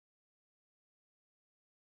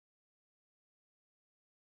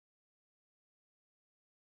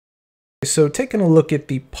So taking a look at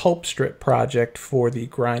the Pulp strip project for the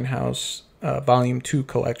Grindhouse Volume 2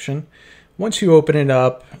 collection. Once you open it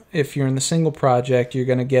up, if you're in the single project, you're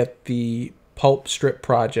going to get the Pulp strip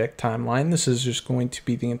project timeline. This is just going to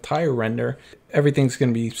be the entire render. Everything's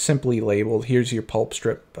going to be simply labeled. Here's your Pulp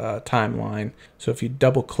strip timeline. So if you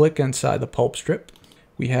double click inside the Pulp strip,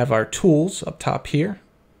 we have our tools up top here.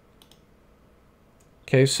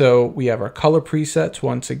 Okay, so we have our color presets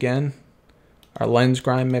once again. Our lens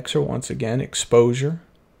grind mixer, once again, exposure,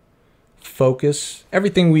 focus,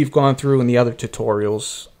 everything we've gone through in the other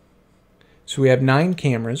tutorials. So we have 9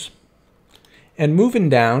 cameras. And moving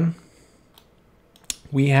down,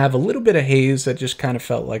 we have a little bit of haze that just kind of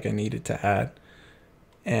felt like I needed to add.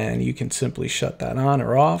 And you can simply shut that on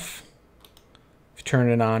or off. If you turn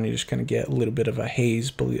it on, you're just going to get a little bit of a haze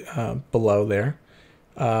below there.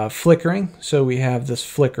 Flickering, so we have this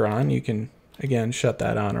flicker on. You can, again, shut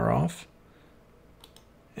that on or off.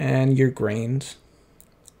 And your grains,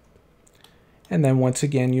 and then once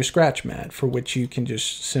again your scratch mat, for which you can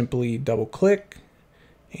just simply double click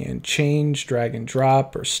and change, drag and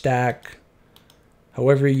drop, or stack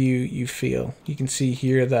however you feel. You can see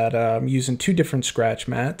here that I'm using 2 different scratch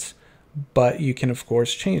mats, but you can of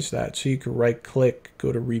course change that. So you can right click,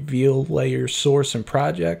 go to reveal layer, source and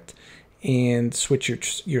project, and switch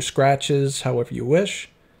your scratches however you wish.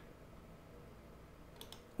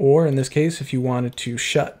 Or in this case, if you wanted to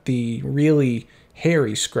shut the really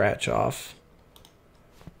hairy scratch off,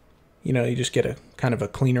 you know, you just get a kind of a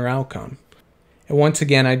cleaner outcome. And once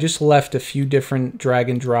again, I just left a few different drag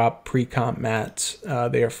and drop pre-comp mats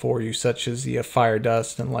there for you, such as the fire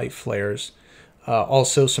dust and light flares.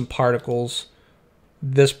 Also some particles.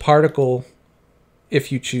 This particle,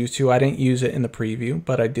 if you choose to, I didn't use it in the preview,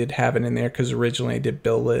 but I did have it in there because originally I did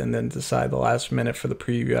build it and then decided the last minute for the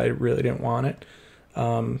preview I really didn't want it.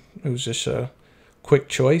 It was just a quick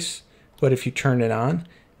choice, but if you turn it on,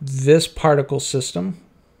 this particle system,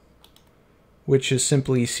 which is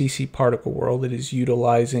simply CC Particle World, it is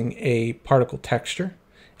utilizing a particle texture,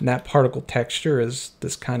 and that particle texture is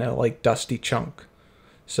this kind of like dusty chunk.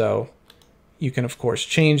 So you can of course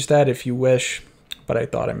change that if you wish, but I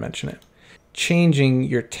thought I'd mention it. Changing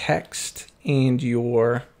your text and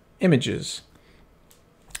your images,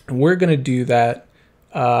 and we're going to do that.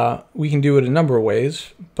 We can do it a number of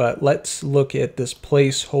ways, but let's look at this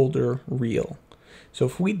placeholder reel. So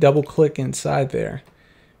if we double click inside there,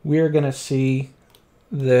 we are going to see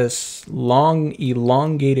this long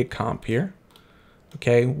elongated comp here,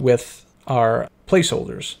 okay, with our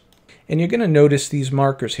placeholders. And you're going to notice these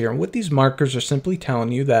markers here. And what these markers are simply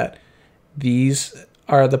telling you that these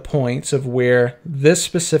are the points of where this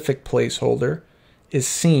specific placeholder is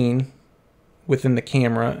seen within the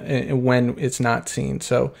camera and when it's not seen.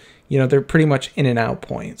 So, you know, they're pretty much in and out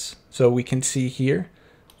points. So we can see here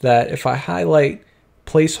that if I highlight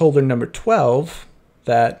placeholder number 12,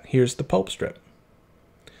 that here's the pulp strip.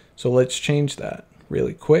 So let's change that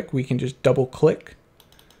really quick. We can just double click,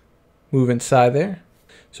 move inside there.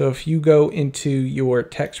 So if you go into your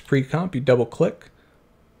text pre-comp, you double click,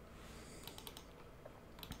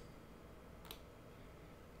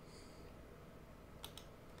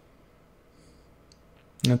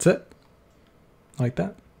 and that's it, like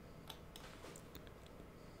that.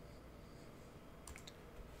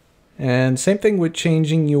 And same thing with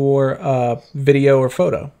changing your video or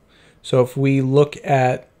photo. So if we look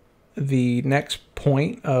at the next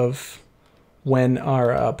point of when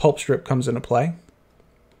our pulp strip comes into play.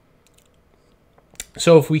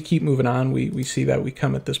 So if we keep moving on, we see that we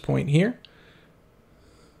come at this point here.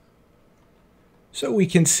 So we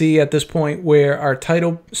can see at this point where our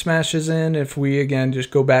title smashes in. If we again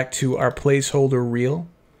just go back to our placeholder reel.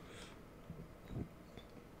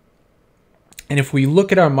 And if we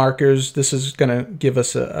look at our markers, this is going to give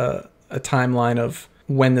us a timeline of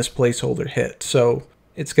when this placeholder hit. So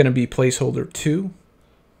it's going to be placeholder 2.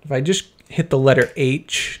 If I just hit the letter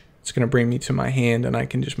H, it's going to bring me to my hand and I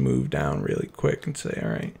can just move down really quick and say, all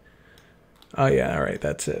right. Oh yeah, all right,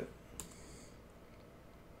 that's it.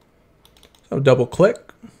 So double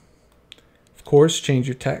click, of course, change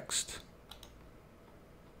your text.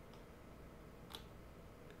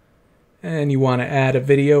 And you want to add a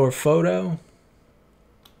video or photo.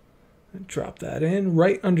 Drop that in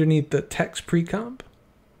right underneath the text pre-comp.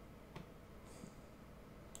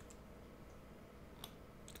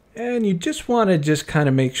 And you just want to just kind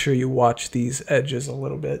of make sure you watch these edges a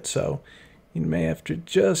little bit. So you may have to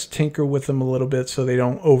just tinker with them a little bit so they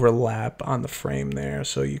don't overlap on the frame there.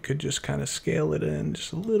 So you could just kind of scale it in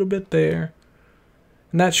just a little bit there.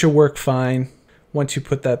 And that should work fine. Once you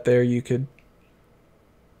put that there, you could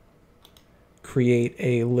create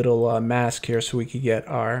a little mask here so we could get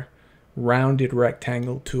our rounded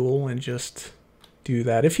rectangle tool and just do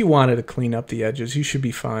that. If you wanted to clean up the edges, you should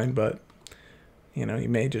be fine, but you know, you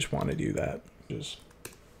may just want to do that.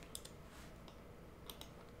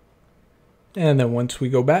 And then once we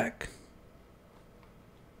go back,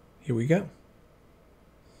 here we go.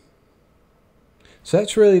 So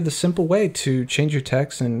that's really the simple way to change your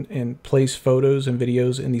text and place photos and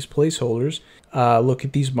videos in these placeholders. Look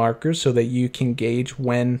at these markers so that you can gauge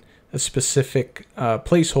when a specific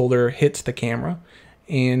placeholder hits the camera,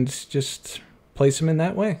 and just place them in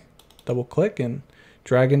that way. Double click and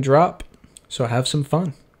drag and drop. So have some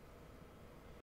fun.